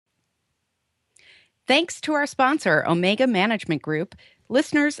Thanks to our sponsor, Omega Management Group,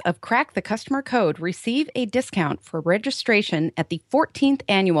 listeners of Crack the Customer Code receive a discount for registration at the 14th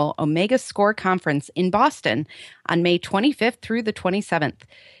Annual Omega Score Conference in Boston on May 25th through the 27th.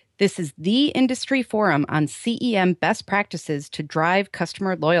 This is the industry forum on CEM best practices to drive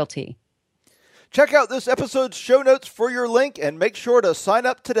customer loyalty. Check out this episode's show notes for your link and make sure to sign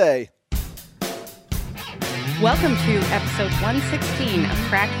up today. Welcome to episode 116 of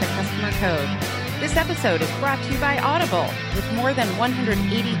Crack the Customer Code. This episode is brought to you by Audible. With more than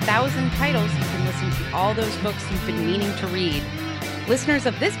 180,000 titles, you can listen to all those books you've been meaning to read. Listeners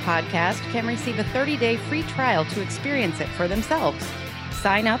of this podcast can receive a 30-day free trial to experience it for themselves.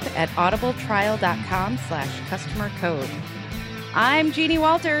 Sign up at audibletrial.com/customer code. I'm Jeannie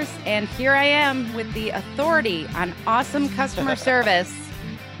Walters, and here I am with the authority on awesome customer service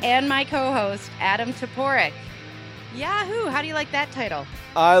and my co-host, Adam Toporek. Yahoo! How do you like that title?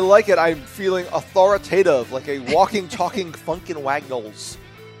 I like it. I'm feeling authoritative, like a walking, talking Funkin' Wagnalls.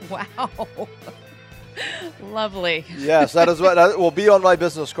 Wow. Lovely. Yes, that is what that will be on my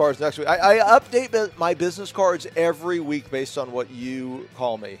business cards next week. I update my business cards every week based on what you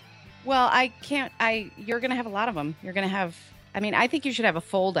call me. Well, you're going to have a lot of them. You're going to have, I think you should have a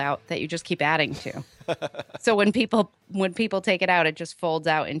fold out that you just keep adding to. So when people take it out, it just folds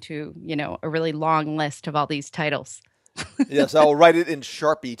out into, a really long list of all these titles. Yes, I will write it in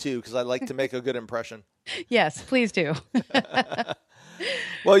Sharpie too, because I like to make a good impression. Yes, please do.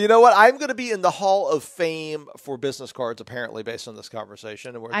 Well, you know what? I'm going to be in the Hall of Fame for business cards, apparently, based on this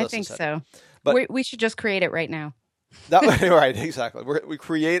conversation. And I think so. But we should just create it right now. Right, exactly. We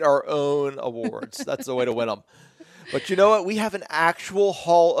create our own awards. That's the way to win them. But you know what? We have an actual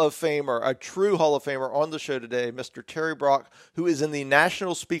Hall of Famer, a true Hall of Famer on the show today, Mr. Terry Brock, who is in the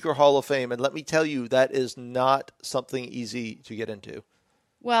National Speaker Hall of Fame. And let me tell you, that is not something easy to get into.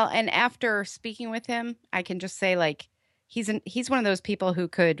 Well, and after speaking with him, I can just say, he's one of those people who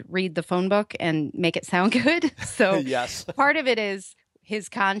could read the phone book and make it sound good. So yes. Part of it is his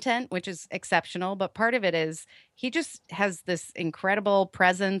content, which is exceptional, but part of it is he just has this incredible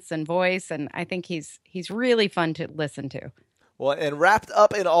presence and voice, and I think he's really fun to listen to. Well, and wrapped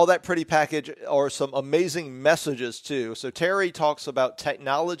up in all that pretty package are some amazing messages, too. So Terry talks about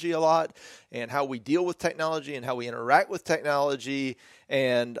technology a lot and how we deal with technology and how we interact with technology,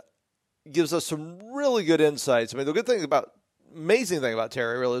 and gives us some really good insights. The amazing thing about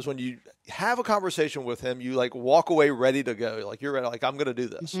Terry really is when you have a conversation with him, you walk away ready to go. You're ready, I'm going to do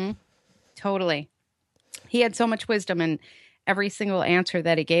this. Mm-hmm. Totally. He had so much wisdom in every single answer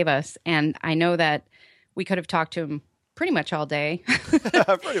that he gave us. And I know that we could have talked to him pretty much all day.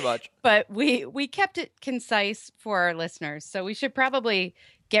 Pretty much. But we kept it concise for our listeners. So we should probably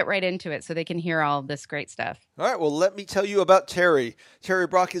get right into it so they can hear all of this great stuff. All right, well, let me tell you about Terry. Terry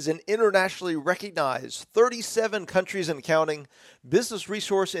Brock is an internationally recognized 37 countries and counting business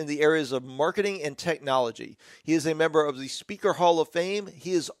resource in the areas of marketing and technology. He is a member of the Speaker Hall of Fame.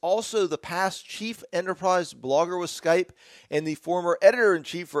 He is also the past chief enterprise blogger with Skype and the former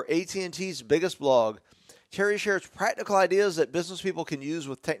editor-in-chief for AT&T's biggest blog. Terry shares practical ideas that business people can use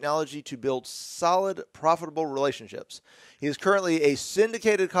with technology to build solid, profitable relationships. He is currently a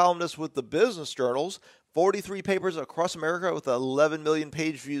syndicated columnist with the Business Journals, 43 papers across America with 11 million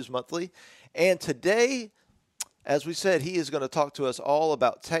page views monthly. And today, as we said, he is going to talk to us all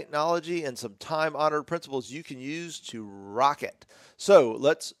about technology and some time-honored principles you can use to rock it. So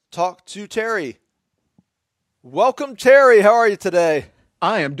let's talk to Terry. Welcome, Terry. How are you today?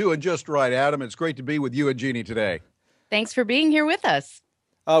 I am doing just right, Adam. It's great to be with you and Jeannie today. Thanks for being here with us.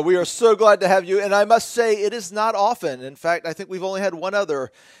 We are so glad to have you. And I must say, it is not often. In fact, I think we've only had one other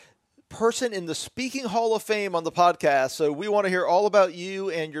person in the Speaking Hall of Fame on the podcast. So we want to hear all about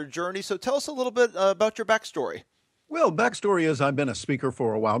you and your journey. So tell us a little bit about your backstory. Well, backstory is I've been a speaker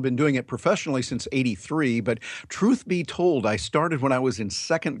for a while. I've been doing it professionally since '83, but truth be told, I started when I was in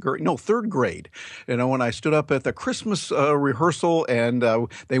third grade. When I stood up at the Christmas rehearsal and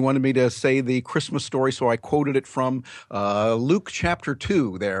they wanted me to say the Christmas story, so I quoted it from Luke chapter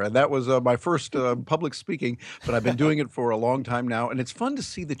 2 there. And that was my first public speaking, but I've been doing it for a long time now. And it's fun to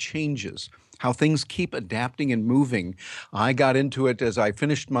see the changes, how things keep adapting and moving. I got into it as I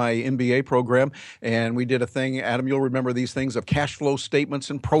finished my MBA program, and we did a thing, Adam, you'll remember these things, of cash flow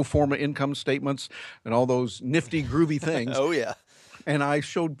statements and pro forma income statements and all those nifty, groovy things. Oh, yeah. And I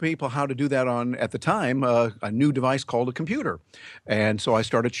showed people how to do that on, at the time, a new device called a computer. And so I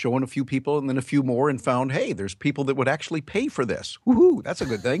started showing a few people and then a few more and found, hey, there's people that would actually pay for this. Woohoo, that's a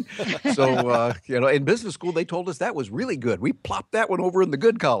good thing. So, in business school, they told us that was really good. We plopped that one over in the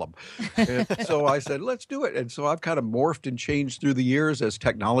good column. And so I said, let's do it. And so I've kind of morphed and changed through the years as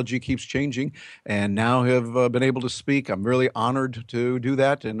technology keeps changing, and now have been able to speak. I'm really honored to do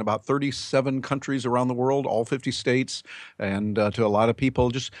that in about 37 countries around the world, all 50 states, and to a lot of people,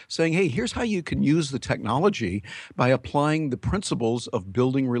 just saying, hey, here's how you can use the technology by applying the principles of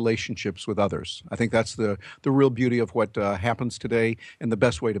building relationships with others. I think that's the real beauty of what happens today and the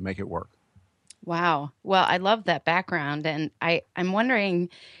best way to make it work. Wow. Well, I love that background. And I'm wondering,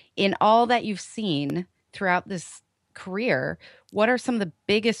 in all that you've seen throughout this career, what are some of the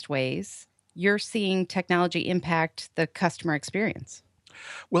biggest ways you're seeing technology impact the customer experience?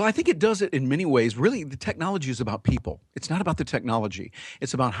 Well, I think it does it in many ways. Really, the technology is about people. It's not about the technology.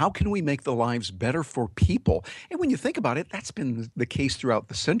 It's about how can we make the lives better for people. And when you think about it, that's been the case throughout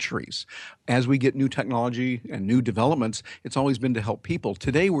the centuries. As we get new technology and new developments, it's always been to help people.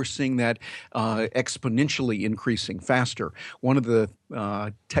 Today, we're seeing that exponentially increasing faster. One of the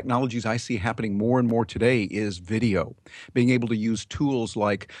technologies I see happening more and more today is video. Being able to use tools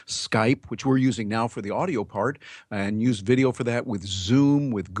like Skype, which we're using now for the audio part, and use video for that with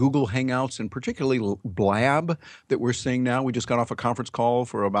Zoom, with Google Hangouts, and particularly Blab that we're seeing now. We just got off a conference call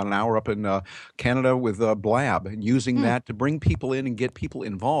for about an hour up in Canada with Blab, and using that to bring people in and get people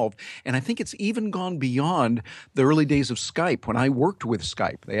involved. And I think it's even gone beyond the early days of Skype. When I worked with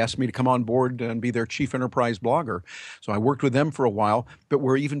Skype, they asked me to come on board and be their chief enterprise blogger. So I worked with them for a while, but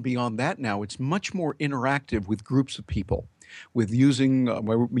we're even beyond that now. It's much more interactive with groups of people. With using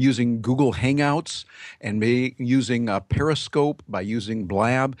Google Hangouts and using Periscope, by using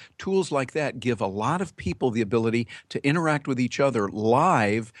Blab, tools like that give a lot of people the ability to interact with each other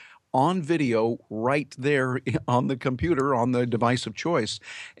live on video right there on the computer, on the device of choice.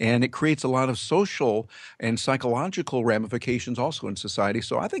 And it creates a lot of social and psychological ramifications also in society.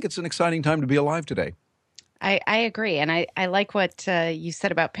 So I think it's an exciting time to be alive today. I agree. And I like what you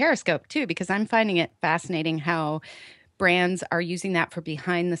said about Periscope, too, because I'm finding it fascinating how brands are using that for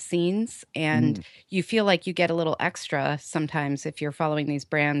behind the scenes. And you feel like you get a little extra sometimes if you're following these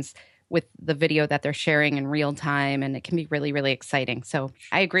brands with the video that they're sharing in real time. And it can be really, really exciting. So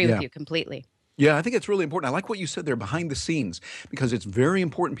I agree with you completely. Yeah, I think it's really important. I like what you said there, behind the scenes, because it's very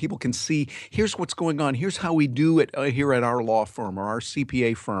important people can see, here's what's going on, here's how we do it here at our law firm or our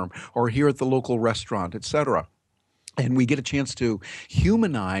CPA firm or here at the local restaurant, et cetera. And we get a chance to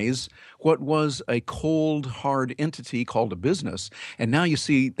humanize what was a cold, hard entity called a business. And now you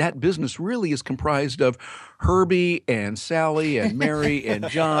see that business really is comprised of Herbie and Sally and Mary and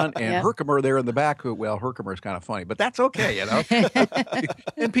John and Herkimer there in the back. Herkimer's kind of funny, but that's okay,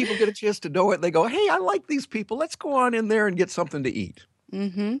 And people get a chance to know it. They go, hey, I like these people. Let's go on in there and get something to eat.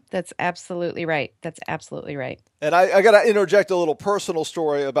 That's absolutely right. That's absolutely right. And I got to interject a little personal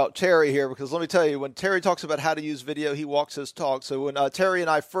story about Terry here, because let me tell you, when Terry talks about how to use video, he walks his talk. So when Terry and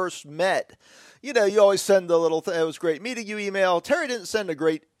I first met, you always send the little it was great meeting you email. Terry didn't send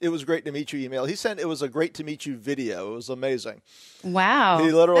it was great to meet you email. He sent it was a great to meet you video. It was amazing. Wow.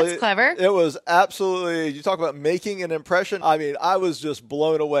 That's clever. It was absolutely, you talk about making an impression. I mean, I was just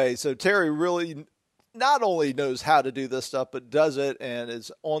blown away. So Terry really not only knows how to do this stuff, but does it and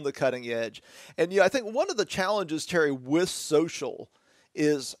is on the cutting edge. And I think one of the challenges, Terry, with social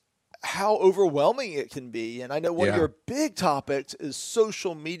is how overwhelming it can be. And I know one of your big topics is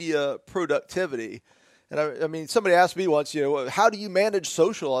social media productivity. And I mean, somebody asked me once, how do you manage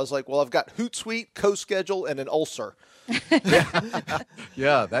social? I was like, well, I've got Hootsuite, CoSchedule, and an ulcer.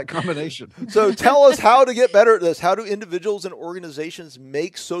 Yeah, that combination. So tell us how to get better at this. How do individuals and organizations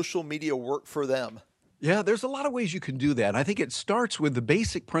make social media work for them? Yeah, there's a lot of ways you can do that. I think it starts with the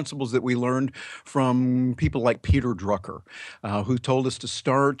basic principles that we learned from people like Peter Drucker, who told us to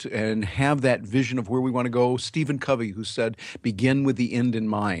start and have that vision of where we want to go. Stephen Covey, who said, begin with the end in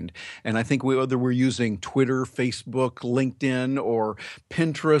mind. And I think whether we're using Twitter, Facebook, LinkedIn, or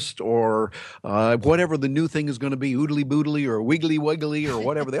Pinterest, or whatever the new thing is going to be, oodly boodly or wiggly wiggly or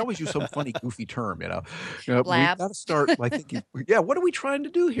whatever, they always use some funny, goofy term, We've got to start by thinking, what are we trying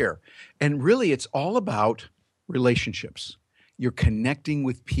to do here? And really, it's all about relationships. You're connecting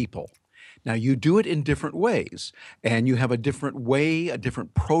with people. Now, you do it in different ways, and you have a different way, a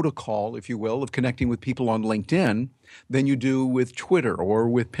different protocol, if you will, of connecting with people on LinkedIn than you do with Twitter or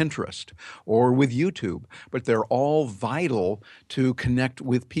with Pinterest or with YouTube. But they're all vital to connect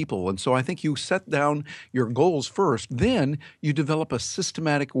with people. And so I think you set down your goals first, then you develop a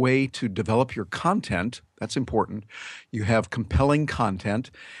systematic way to develop your content That's important. You have compelling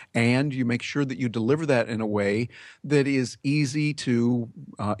content, and you make sure that you deliver that in a way that is easy to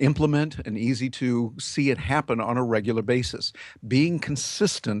implement and easy to see it happen on a regular basis. Being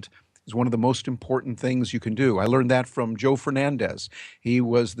consistent is one of the most important things you can do. I learned that from Joe Fernandez. He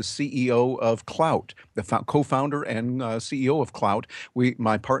was the CEO of Klout, the co-founder and CEO of Klout.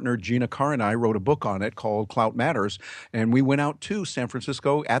 My partner Gina Carr and I wrote a book on it called Klout Matters, and we went out to San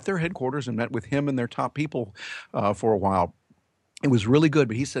Francisco at their headquarters and met with him and their top people for a while. It was really good,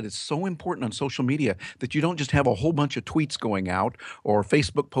 but he said it's so important on social media that you don't just have a whole bunch of tweets going out or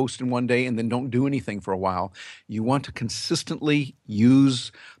Facebook posts in one day and then don't do anything for a while. You want to consistently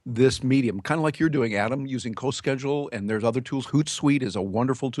use this medium, kind of like you're doing, Adam, using CoSchedule, and there's other tools. Hootsuite is a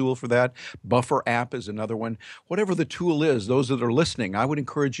wonderful tool for that. Buffer app is another one. Whatever the tool is, those that are listening, I would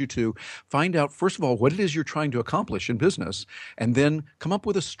encourage you to find out, first of all, what it is you're trying to accomplish in business, and then come up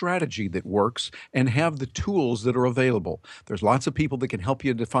with a strategy that works and have the tools that are available. There's lots of people that can help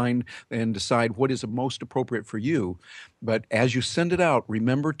you define and decide what is most appropriate for you. But as you send it out,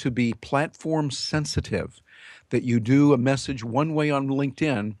 remember to be platform sensitive, that you do a message one way on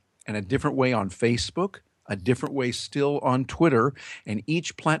LinkedIn and a different way on Facebook, a different way still on Twitter, and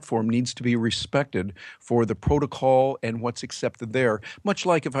each platform needs to be respected for the protocol and what's accepted there. Much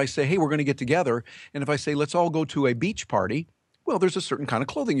like if I say, hey, we're going to get together, and if I say, let's all go to a beach party, well, there's a certain kind of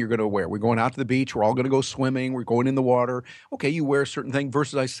clothing you're going to wear. We're going out to the beach. We're all going to go swimming. We're going in the water. Okay, you wear a certain thing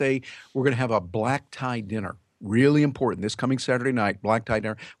versus I say, we're going to have a black tie dinner. Really important. This coming Saturday night, black tie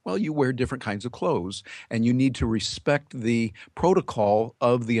dinner. Well, you wear different kinds of clothes, and you need to respect the protocol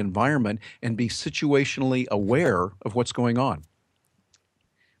of the environment and be situationally aware of what's going on.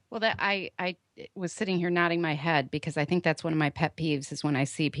 Well, that I was sitting here nodding my head because I think that's one of my pet peeves is when I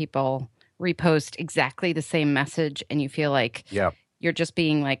see people repost exactly the same message and you feel like you're just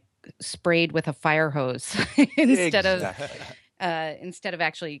being like sprayed with a fire hose instead of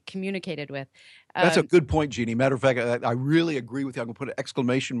actually communicated with. That's a good point, Jeannie. Matter of fact, I really agree with you. I'm going to put an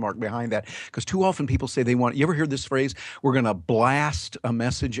exclamation mark behind that because too often people say they want, you ever hear this phrase, we're going to blast a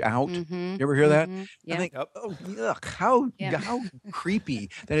message out? You ever hear that? Yeah. I think, oh, yuck, how creepy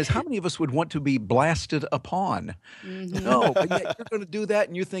that is. How many of us would want to be blasted upon? No, but yet you're going to do that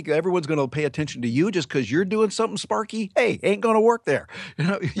and you think everyone's going to pay attention to you just because you're doing something sparky? Hey, ain't going to work there. You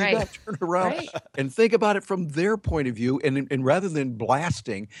got to turn around and think about it from their point of view. And rather than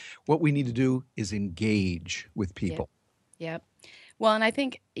blasting, what we need to do is engage with people. Yep. Well, and I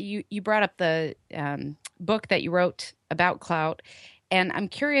think you brought up the book that you wrote about Klout, and I'm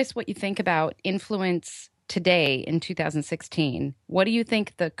curious what you think about influence today in 2016. What do you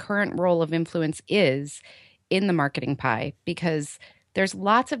think the current role of influence is in the marketing pie? Because there's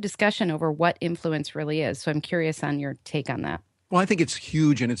lots of discussion over what influence really is. So I'm curious on your take on that. Well, I think it's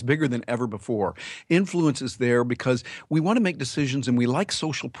huge and it's bigger than ever before. Influence is there because we want to make decisions and we like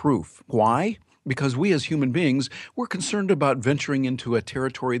social proof. Why? Because we as human beings, we're concerned about venturing into a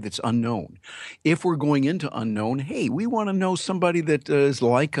territory that's unknown. If we're going into unknown, hey, we want to know somebody that is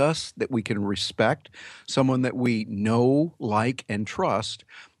like us, that we can respect, someone that we know, like, and trust,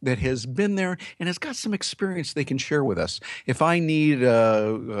 that has been there and has got some experience they can share with us. If I need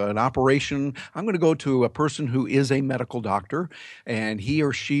an operation, I'm going to go to a person who is a medical doctor, and he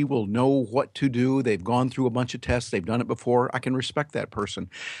or she will know what to do. They've gone through a bunch of tests. They've done it before. I can respect that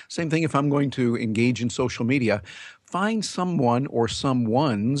person. Same thing if I'm going to engage in social media. Find someone or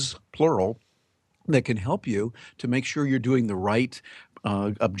someones, plural, that can help you to make sure you're doing the right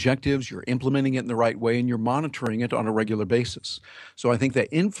objectives, you're implementing it in the right way, and you're monitoring it on a regular basis. So I think that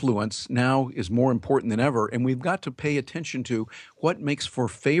influence now is more important than ever, and we've got to pay attention to what makes for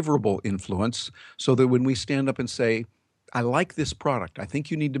favorable influence so that when we stand up and say, I like this product, I think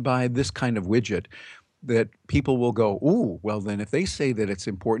you need to buy this kind of widget, that people will go, ooh, well then if they say that it's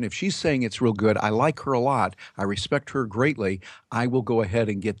important, if she's saying it's real good, I like her a lot, I respect her greatly, I will go ahead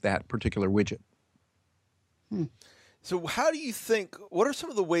and get that particular widget. So how do you think, what are some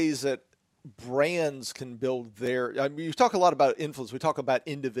of the ways that brands can build their, I mean, you talk a lot about influence, we talk about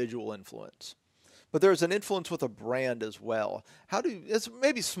individual influence, but there's an influence with a brand as well. It's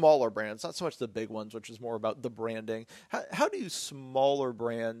maybe smaller brands, not so much the big ones, which is more about the branding. How do smaller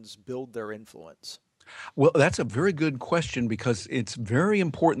brands build their influence? Well, that's a very good question because it's very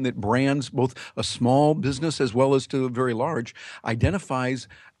important that brands, both a small business as well as to a very large, identifies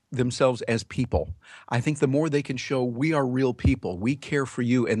themselves as people. I think the more they can show we are real people, we care for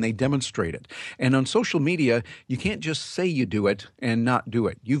you, and they demonstrate it. And on social media, you can't just say you do it and not do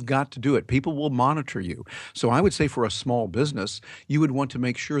it. You've got to do it. People will monitor you. So I would say for a small business, you would want to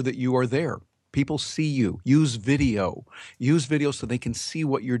make sure that you are there. People see you. Use video. Use video so they can see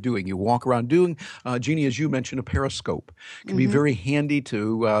what you're doing. You walk around doing, Jeannie, as you mentioned, a Periscope. It can be very handy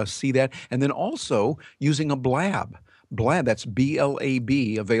to see that. And then also using a Blab. Blab, that's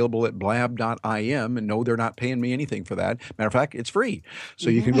BLAB, available at blab.im. And no, they're not paying me anything for that. Matter of fact, it's free. So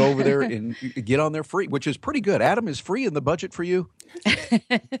you can go over there and get on there free, which is pretty good. Adam, is free in the budget for you?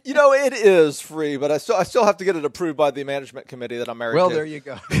 It is free, but I still have to get it approved by the management committee that I'm married to. Well, there you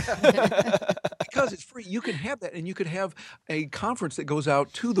go. Because it's free. You can have that, and you could have a conference that goes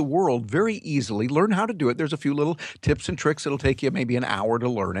out to the world very easily. Learn how to do it. There's a few little tips and tricks. It'll take you maybe an hour to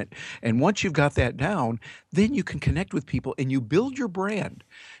learn it. And once you've got that down, then you can connect with people and you build your brand.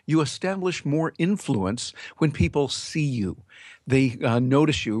 You establish more influence when people see you. They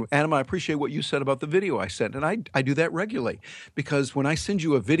notice you. Adam, I appreciate what you said about the video I sent, and I do that regularly because when I send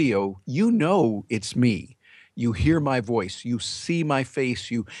you a video, you know it's me. You hear my voice, you see my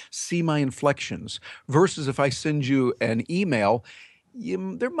face, you see my inflections, versus if I send you an email,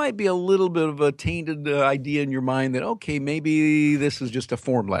 there might be a little bit of a tainted idea in your mind that, okay, maybe this is just a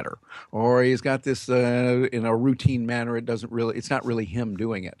form letter, or he's got this in a routine manner. It's not really him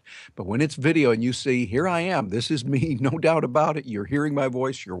doing it. But when it's video and you see, here I am, this is me, no doubt about it. You're hearing my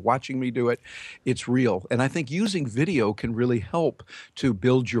voice, you're watching me do it. It's real. And I think using video can really help to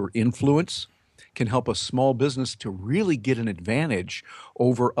build your influence, can help a small business to really get an advantage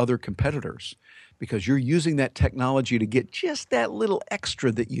over other competitors because you're using that technology to get just that little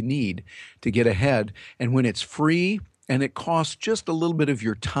extra that you need to get ahead. And when it's free and it costs just a little bit of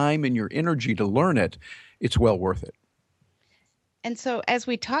your time and your energy to learn it, it's well worth it. And so as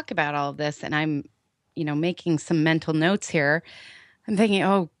we talk about all of this, and I'm, making some mental notes here, I'm thinking,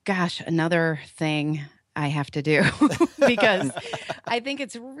 oh gosh, another thing I have to do because I think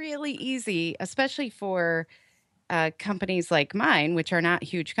it's really easy, especially for companies like mine, which are not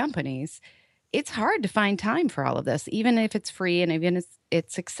huge companies. It's hard to find time for all of this, even if it's free and even if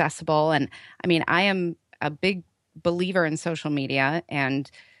it's accessible. And I mean, I am a big believer in social media and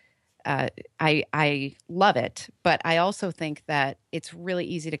I love it, but I also think that it's really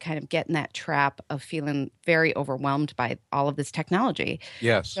easy to kind of get in that trap of feeling very overwhelmed by all of this technology.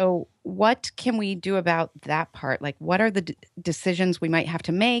 Yes. So what can we do about that part? Like, what are the decisions we might have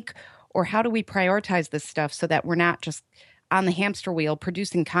to make, or how do we prioritize this stuff so that we're not just on the hamster wheel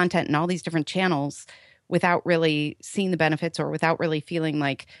producing content in all these different channels without really seeing the benefits or without really feeling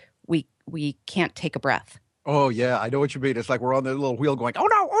like we can't take a breath? Oh, yeah, I know what you mean. It's like we're on the little wheel going, oh,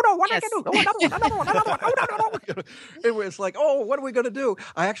 no, what Yes. am I going to do? Oh, another one, oh, no. It's like, oh, what are we going to do?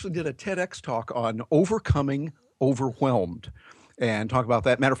 I actually did a TEDx talk on overcoming overwhelmed and talk about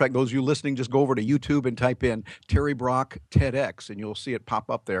that. Matter of fact, those of you listening, just go over to YouTube and type in Terry Brock TEDx, and you'll see it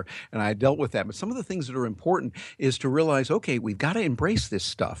pop up there. And I dealt with that. But some of the things that are important is to realize, okay, we've got to embrace this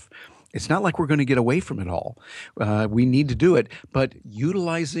stuff. It's not like we're going to get away from it all. We need to do it, but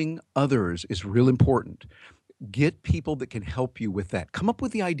utilizing others is real important. Get people that can help you with that. Come up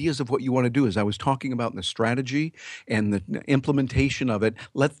with the ideas of what you want to do. As I was talking about in the strategy and the implementation of it,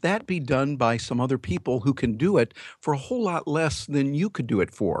 let that be done by some other people who can do it for a whole lot less than you could do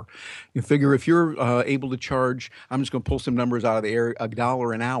it for. You figure if you're able to charge, I'm just going to pull some numbers out of the air,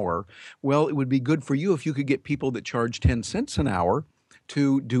 $1 an hour. Well, it would be good for you if you could get people that charge 10 cents an hour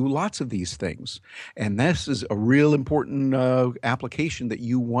to do lots of these things. And this is a real important application that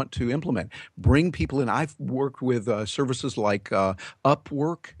you want to implement. Bring people in. I've worked with services like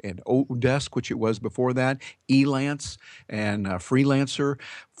Upwork and Odesk, which it was before that, Elance and Freelancer.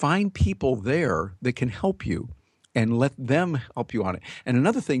 Find people there that can help you and let them help you on it. And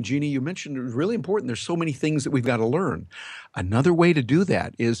another thing, Jeannie, you mentioned is really important. There's so many things that we've got to learn. Another way to do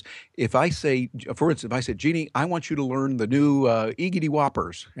that is if I say, for instance, if I said, Jeannie, I want you to learn the new Eegity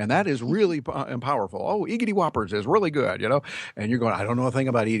Whoppers, and that is really powerful. Oh, Eegity Whoppers is really good, and you're going, I don't know a thing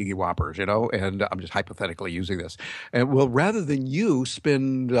about Eegity Whoppers, and I'm just hypothetically using this. And well, rather than you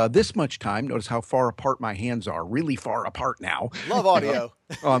spend this much time, notice how far apart my hands are, really far apart now. Love audio.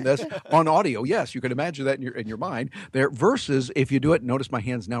 On this, on audio, yes, you can imagine that in your mind there. Versus if you do it, notice my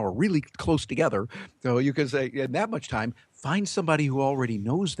hands now are really close together, so you can say in that much time, find somebody who already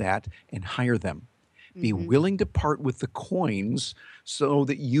knows that and hire them. Be willing to part with the coins so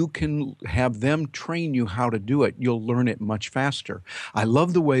that you can have them train you how to do it. You'll learn it much faster. I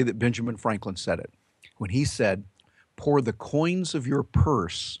love the way that Benjamin Franklin said it when he said, "Pour the coins of your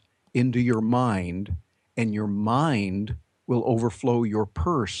purse into your mind, and your mind will overflow your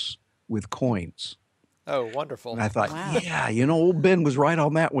purse with coins." Oh, wonderful. And I thought, Wow. yeah, old Ben was right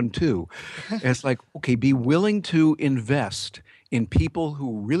on that one too. And it's like, okay, be willing to invest in people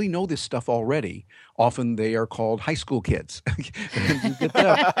who really know this stuff already. Often they are called high school kids. And you get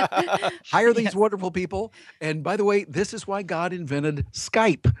them. Hire these wonderful people. And by the way, this is why God invented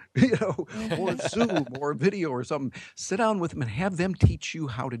Skype, or Zoom or video or something. Sit down with them and have them teach you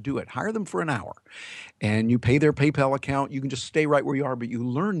how to do it. Hire them for an hour. And you pay their PayPal account. You can just stay right where you are, but you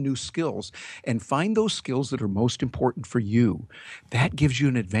learn new skills and find those skills that are most important for you. That gives you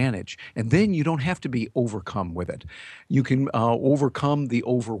an advantage. And then you don't have to be overcome with it. You can overcome the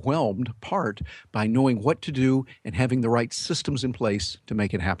overwhelmed part by knowing what to do and having the right systems in place to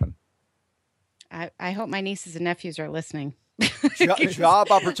make it happen. I hope my nieces and nephews are listening.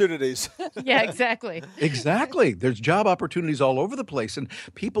 Job opportunities. Yeah, exactly. Exactly. There's job opportunities all over the place. And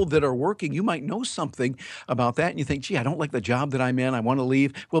people that are working, you might know something about that. And you think, gee, I don't like the job that I'm in. I want to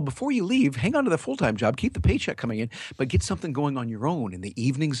leave. Well, before you leave, hang on to the full-time job. Keep the paycheck coming in, but get something going on your own in the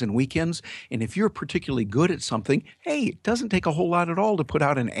evenings and weekends. And if you're particularly good at something, hey, it doesn't take a whole lot at all to put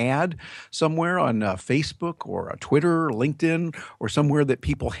out an ad somewhere on Facebook or Twitter or LinkedIn or somewhere that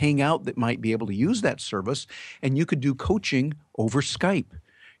people hang out that might be able to use that service. And you could do coaching over Skype.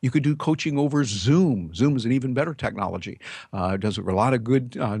 You could do coaching over Zoom. Zoom is an even better technology. Does a lot of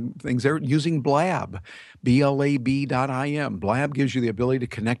good things there using Blab, blab.im. Blab gives you the ability to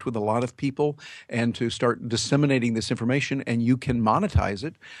connect with a lot of people and to start disseminating this information, and you can monetize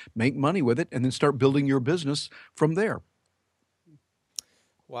it, make money with it, and then start building your business from there.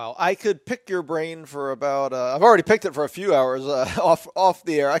 Wow, I could pick your brain for about, I've already picked it for a few hours off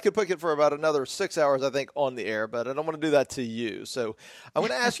the air. I could pick it for about another 6 hours, I think, on the air, but I don't want to do that to you. So I'm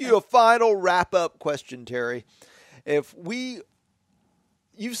going to ask you a final wrap-up question, Terry. You've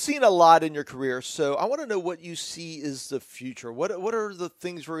seen a lot in your career, so I want to know what you see is the future. What are the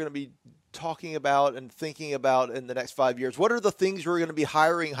things we're going to be talking about and thinking about in the next 5 years? What are the things we're going to be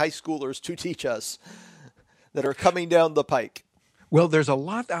hiring high schoolers to teach us that are coming down the pike? Well, there's a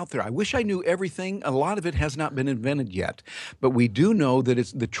lot out there. I wish I knew everything. A lot of it has not been invented yet. But we do know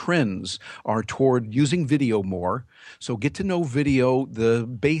that the trends are toward using video more. So get to know video, the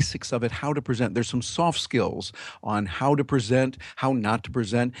basics of it, how to present. There's some soft skills on how to present, how not to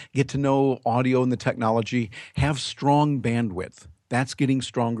present. Get to know audio and the technology. Have strong bandwidth. That's getting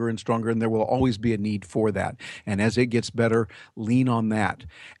stronger and stronger, and there will always be a need for that. And as it gets better, lean on that.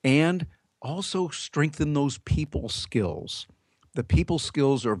 And also strengthen those people skills. The people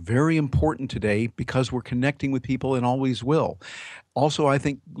skills are very important today because we're connecting with people and always will. Also, I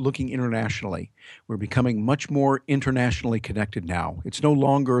think looking internationally, we're becoming much more internationally connected now. It's no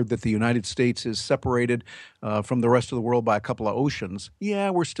longer that the United States is separated from the rest of the world by a couple of oceans.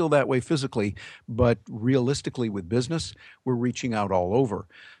 Yeah, we're still that way physically, but realistically with business, we're reaching out all over.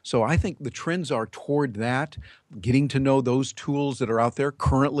 So I think the trends are toward that, getting to know those tools that are out there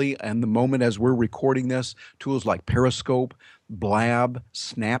currently and the moment as we're recording this, tools like Periscope, Blab,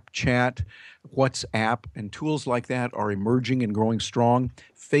 Snapchat, WhatsApp, and tools like that are emerging and growing strong.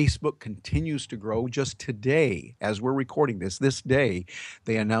 Facebook continues to grow. Just today, as we're recording this day,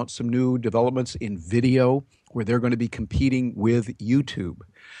 they announced some new developments in video where they're going to be competing with YouTube.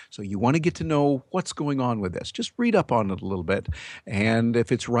 So you want to get to know what's going on with this. Just read up on it a little bit. And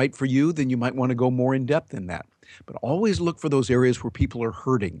if it's right for you, then you might want to go more in depth in that. But always look for those areas where people are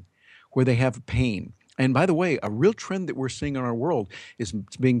hurting, where they have pain. And by the way, a real trend that we're seeing in our world is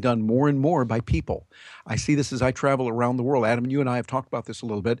it's being done more and more by people. I see this as I travel around the world. Adam, you and I have talked about this a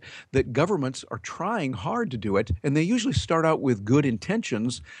little bit, that governments are trying hard to do it, and they usually start out with good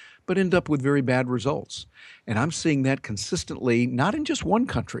intentions, but end up with very bad results. And I'm seeing that consistently, not in just one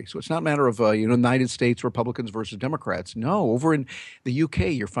country. So it's not a matter of United States Republicans versus Democrats. No, over in the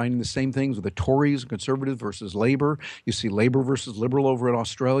UK, you're finding the same things with the Tories, Conservative versus Labour. You see Labour versus Liberal over in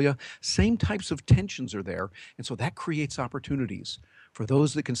Australia. Same types of tensions are there. And so that creates opportunities for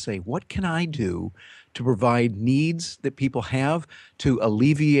those that can say, what can I do to provide needs that people have, to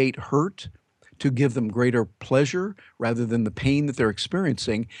alleviate hurt, to give them greater pleasure rather than the pain that they're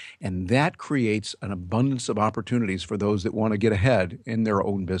experiencing. And that creates an abundance of opportunities for those that want to get ahead in their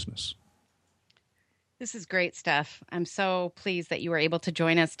own business. This is great stuff. I'm so pleased that you were able to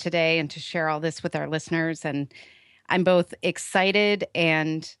join us today and to share all this with our listeners. And I'm both excited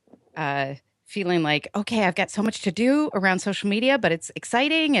and feeling like, okay, I've got so much to do around social media, but it's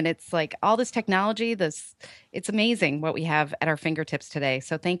exciting. And it's like all this technology, it's amazing what we have at our fingertips today.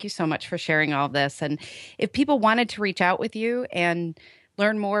 So thank you so much for sharing all of this. And if people wanted to reach out with you and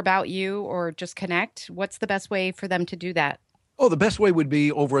learn more about you or just connect, what's the best way for them to do that? Oh, the best way would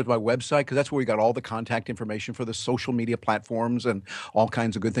be over at my website, because that's where we got all the contact information for the social media platforms and all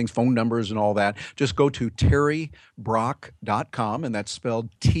kinds of good things, phone numbers and all that. Just go to terrybrock.com, and that's spelled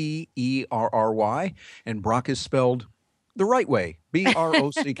Terry, and Brock is spelled the right way,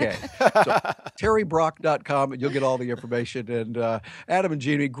 B-R-O-C-K. So terrybrock.com, and you'll get all the information. And Adam and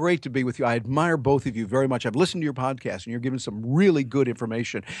Jeannie, great to be with you. I admire both of you very much. I've listened to your podcast, and you're giving some really good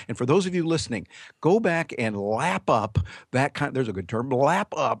information. And for those of you listening, go back and lap up that kind. There's a good term,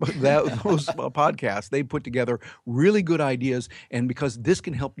 lap up those podcasts. They put together really good ideas, and because this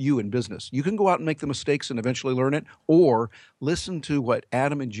can help you in business. You can go out and make the mistakes and eventually learn it, or listen to what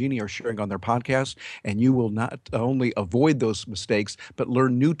Adam and Jeannie are sharing on their podcast, and you will not only avoid those mistakes, but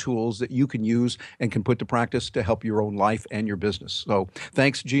learn new tools that you can use and can put to practice to help your own life and your business. So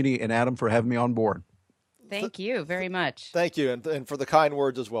thanks, Jeannie and Adam, for having me on board. Thank you very much. Thank you, and for the kind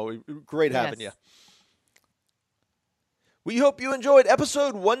words as well. Great having you. We hope you enjoyed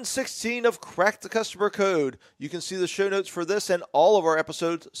episode 116 of Crack the Customer Code. You can see the show notes for this and all of our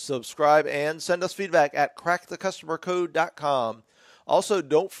episodes. Subscribe and send us feedback at crackthecustomercode.com. Also,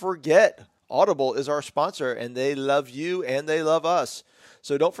 don't forget, Audible is our sponsor, and they love you and they love us.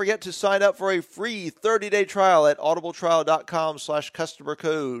 So don't forget to sign up for a free 30-day trial at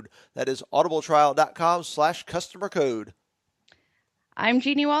audibletrial.com/customercode. That is audibletrial.com/customercode. I'm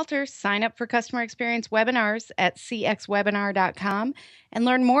Jeannie Walters. Sign up for customer experience webinars at cxwebinar.com and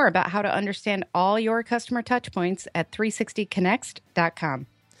learn more about how to understand all your customer touchpoints at 360connext.com.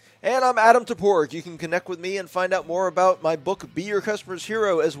 And I'm Adam Toporek. You can connect with me and find out more about my book, Be Your Customer's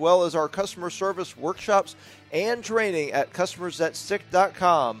Hero, as well as our customer service workshops and training at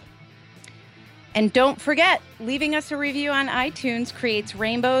customersthatstick.com. And don't forget, leaving us a review on iTunes creates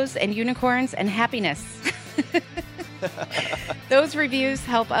rainbows and unicorns and happiness. Those reviews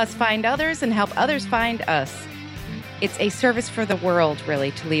help us find others and help others find us. It's a service for the world,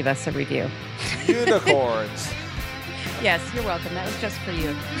 really, to leave us a review. Unicorns. Yes, you're welcome. That was just for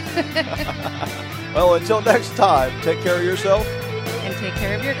you. Well, until next time, take care of yourself. And take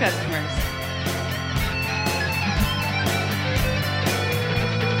care of your customers.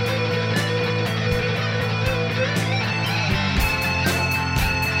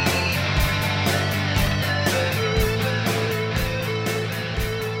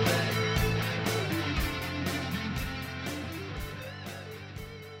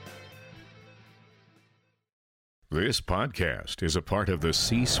 This podcast is a part of the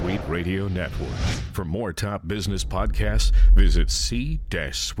C-Suite Radio Network. For more top business podcasts, visit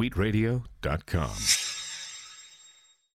c-suiteradio.com.